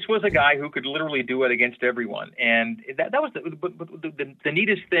this was a guy who could literally do it against everyone. And that was the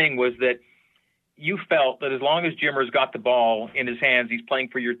neatest thing was that you felt that as long as Jimmer's got the ball in his hands, he's playing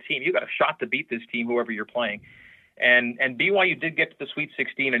for your team. You got a shot to beat this team, whoever you're playing. And BYU did get to the Sweet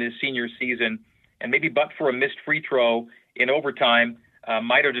 16 in his senior season, and maybe but for a missed free throw in overtime,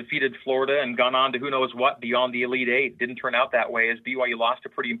 might have defeated Florida and gone on to who knows what beyond the Elite Eight. Didn't turn out that way as BYU lost a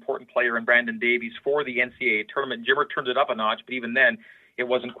pretty important player in Brandon Davies for the NCAA tournament. Jimmer turned it up a notch, but even then it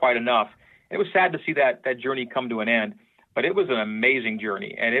wasn't quite enough. And it was sad to see that journey come to an end. But it was an amazing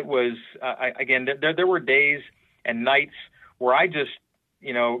journey, and it was again. There were days and nights where I just,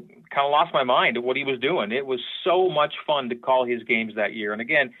 kind of lost my mind at what he was doing. It was so much fun to call his games that year. And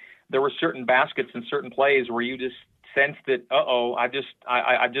again, there were certain baskets and certain plays where you just sensed that, I've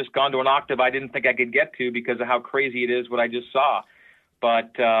just gone to an octave I didn't think I could get to because of how crazy it is what I just saw.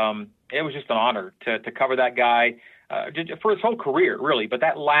 But it was just an honor to cover that guy for his whole career, really. But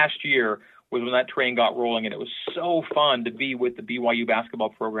that last year was when that train got rolling, and it was so fun to be with the BYU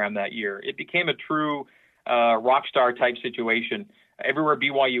basketball program that year. It became a true rock star type situation everywhere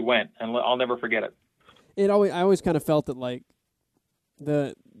BYU went, and I'll never forget it. I always kind of felt that like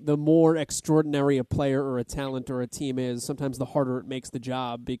the more extraordinary a player or a talent or a team is, sometimes the harder it makes the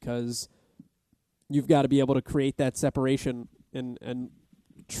job because you've got to be able to create that separation and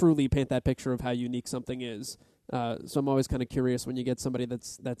truly paint that picture of how unique something is. So I'm always kind of curious when you get somebody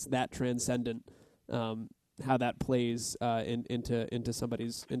that's that transcendent. how that plays into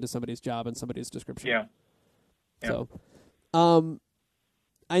somebody's job and somebody's description. Yeah. So,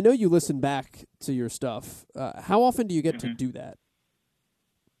 I know you listen back to your stuff. How often do you get to do that?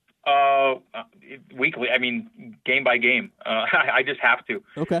 Weekly. I mean, game by game. I just have to.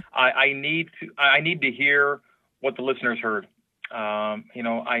 Okay. I need to hear what the listeners heard. When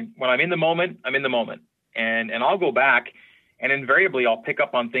I'm in the moment, I'm in the moment, and I'll go back, and invariably I'll pick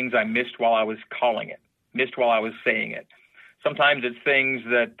up on things I missed while I was calling it, missed while I was saying it. Sometimes it's things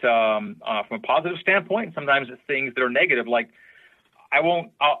that, from a positive standpoint, and sometimes it's things that are negative. Like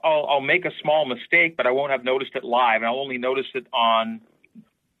I'll make a small mistake, but I won't have noticed it live, and I'll only notice it on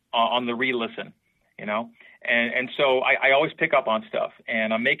the re-listen, and so I always pick up on stuff,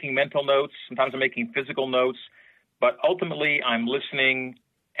 and I'm making mental notes. Sometimes I'm making physical notes, but ultimately I'm listening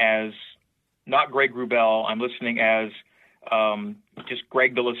as not Greg Wrubell. I'm listening as just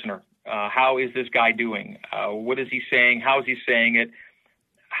Greg the listener. How is this guy doing? What is he saying? How is he saying it?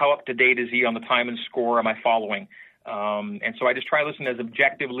 How up to date is he on the time and score? Am I following? And so I just try to listen as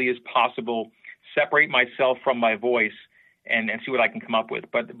objectively as possible, separate myself from my voice, and see what I can come up with.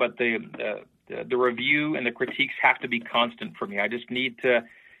 But the review and the critiques have to be constant for me. I just need to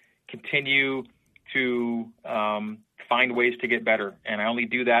continue to find ways to get better, and I only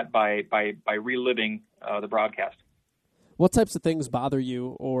do that by reliving the broadcast. What types of things bother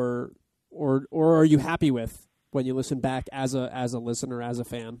you, or are you happy with when you listen back as a listener, as a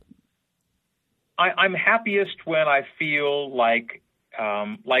fan? I'm happiest when I feel like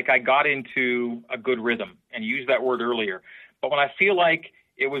I got into a good rhythm, and you used that word earlier. But when I feel like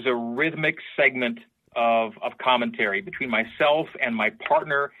it was a rhythmic segment of commentary between myself and my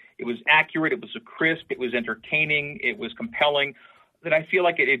partner, it was accurate, it was crisp, it was entertaining, it was compelling, that I feel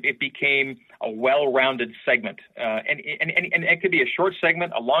like it became a well-rounded segment. And it could be a short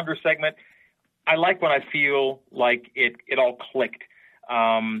segment, a longer segment. I like when I feel like it all clicked.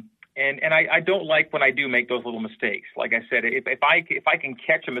 And I don't like when I do make those little mistakes. Like I said, if I can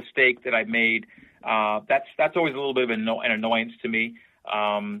catch a mistake that I've made, that's always a little bit of an annoyance to me.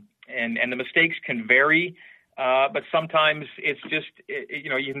 And the mistakes can vary, but sometimes it's just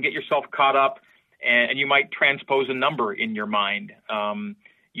you can get yourself caught up, and you might transpose a number in your mind.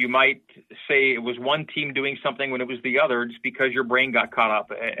 You might say it was one team doing something when it was the other, just because your brain got caught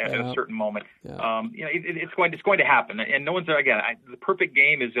up at a certain moment. Yeah. It's going to happen, and no one's the perfect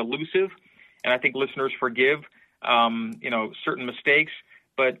game is elusive, and I think listeners forgive certain mistakes.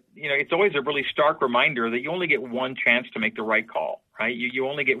 But it's always a really stark reminder that you only get one chance to make the right call, right? You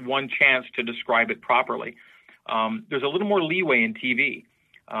only get one chance to describe it properly. There's a little more leeway in TV.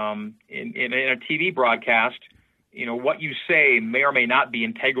 In a TV broadcast, what you say may or may not be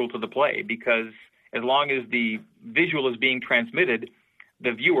integral to the play, because as long as the visual is being transmitted,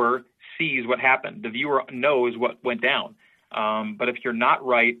 the viewer sees what happened. The viewer knows what went down. But if you're not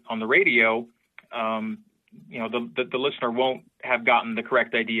right on the radio, the listener won't have gotten the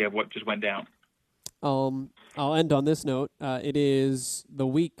correct idea of what just went down. I'll end on this note. It is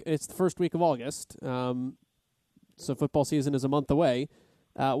it's the first week of August. So football season is a month away.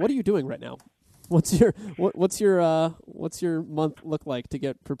 What are you doing right now? What's your month look like to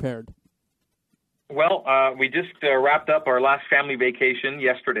get prepared? Well, we just wrapped up our last family vacation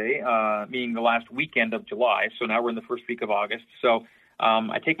yesterday, meaning the last weekend of July. So now we're in the first week of August. So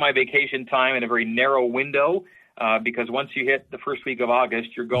I take my vacation time in a very narrow window, because once you hit the first week of August,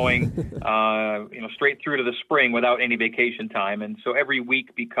 you're going straight through to the spring without any vacation time. And so every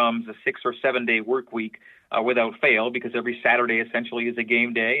week becomes a 6 or 7 day work week without fail, because every Saturday essentially is a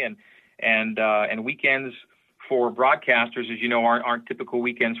game day, and weekends for broadcasters, as you know, aren't typical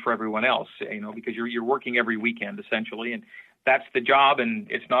weekends for everyone else, because you're working every weekend essentially, and that's the job. And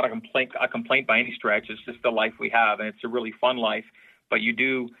it's not a complaint by any stretch. It's just the life we have, and it's a really fun life. But you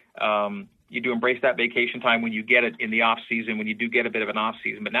do embrace that vacation time when you get it in the off season, when you do get a bit of an off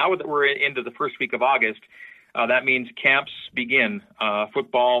season. But now that we're into the first week of August, that means camps begin,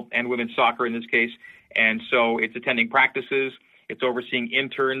 football and women's soccer in this case. And so it's attending practices. It's overseeing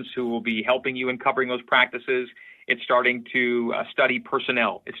interns who will be helping you in covering those practices. It's starting to study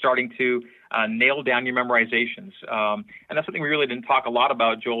personnel. It's starting to nail down your memorizations. And that's something we really didn't talk a lot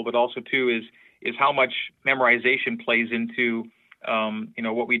about, Joel, but also too is how much memorization plays into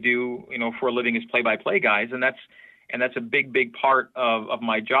what we do, for a living as play-by-play guys. And that's a big part of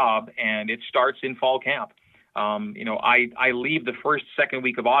my job. And it starts in fall camp. I leave the second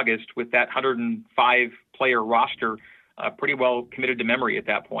week of August with that 105 player roster pretty well committed to memory at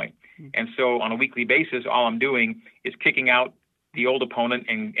that point. And so on a weekly basis, all I'm doing is kicking out the old opponent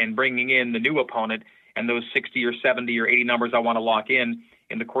and bringing in the new opponent, and those 60 or 70 or 80 numbers I want to lock in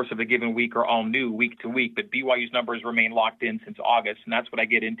in the course of a given week are all new week to week, but BYU's numbers remain locked in since August, and that's what I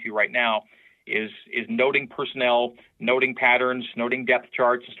get into right now is noting personnel, noting patterns, noting depth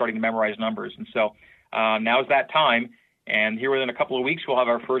charts, and starting to memorize numbers. And so now's that time. And here within a couple of weeks, we'll have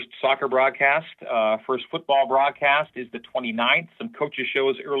our first soccer broadcast. First football broadcast is the 29th. Some coaches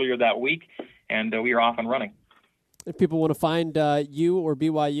shows earlier that week, and we are off and running. If people want to find you or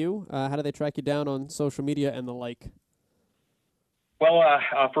BYU, how do they track you down on social media and the like? Well,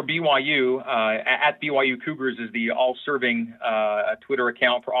 for BYU, at BYU Cougars is the all-serving Twitter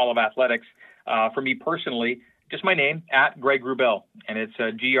account for all of athletics. For me personally, just my name, at Greg Wrubell, and it's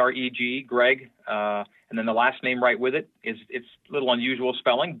Greg, Greg, and then the last name right with it it's a little unusual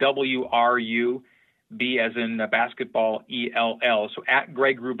spelling, W-R-U-B as in basketball, E-L-L. So at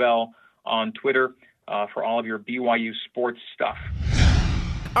Greg Wrubell on Twitter for all of your BYU sports stuff.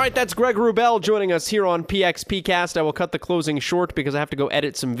 All right, that's Greg Wrubell joining us here on PXPcast. I will cut the closing short because I have to go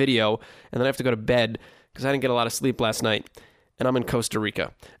edit some video, and then I have to go to bed because I didn't get a lot of sleep last night, and I'm in Costa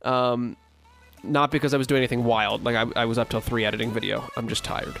Rica. Not because I was doing anything wild. Like, I was up till 3 editing video. I'm just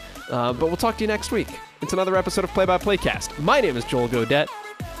tired. But we'll talk to you next week. It's another episode of Play by Playcast. My name is Joel Godet,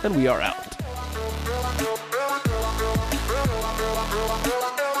 and we are out.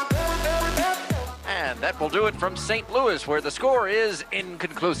 And that will do it from St. Louis, where the score is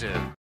inconclusive.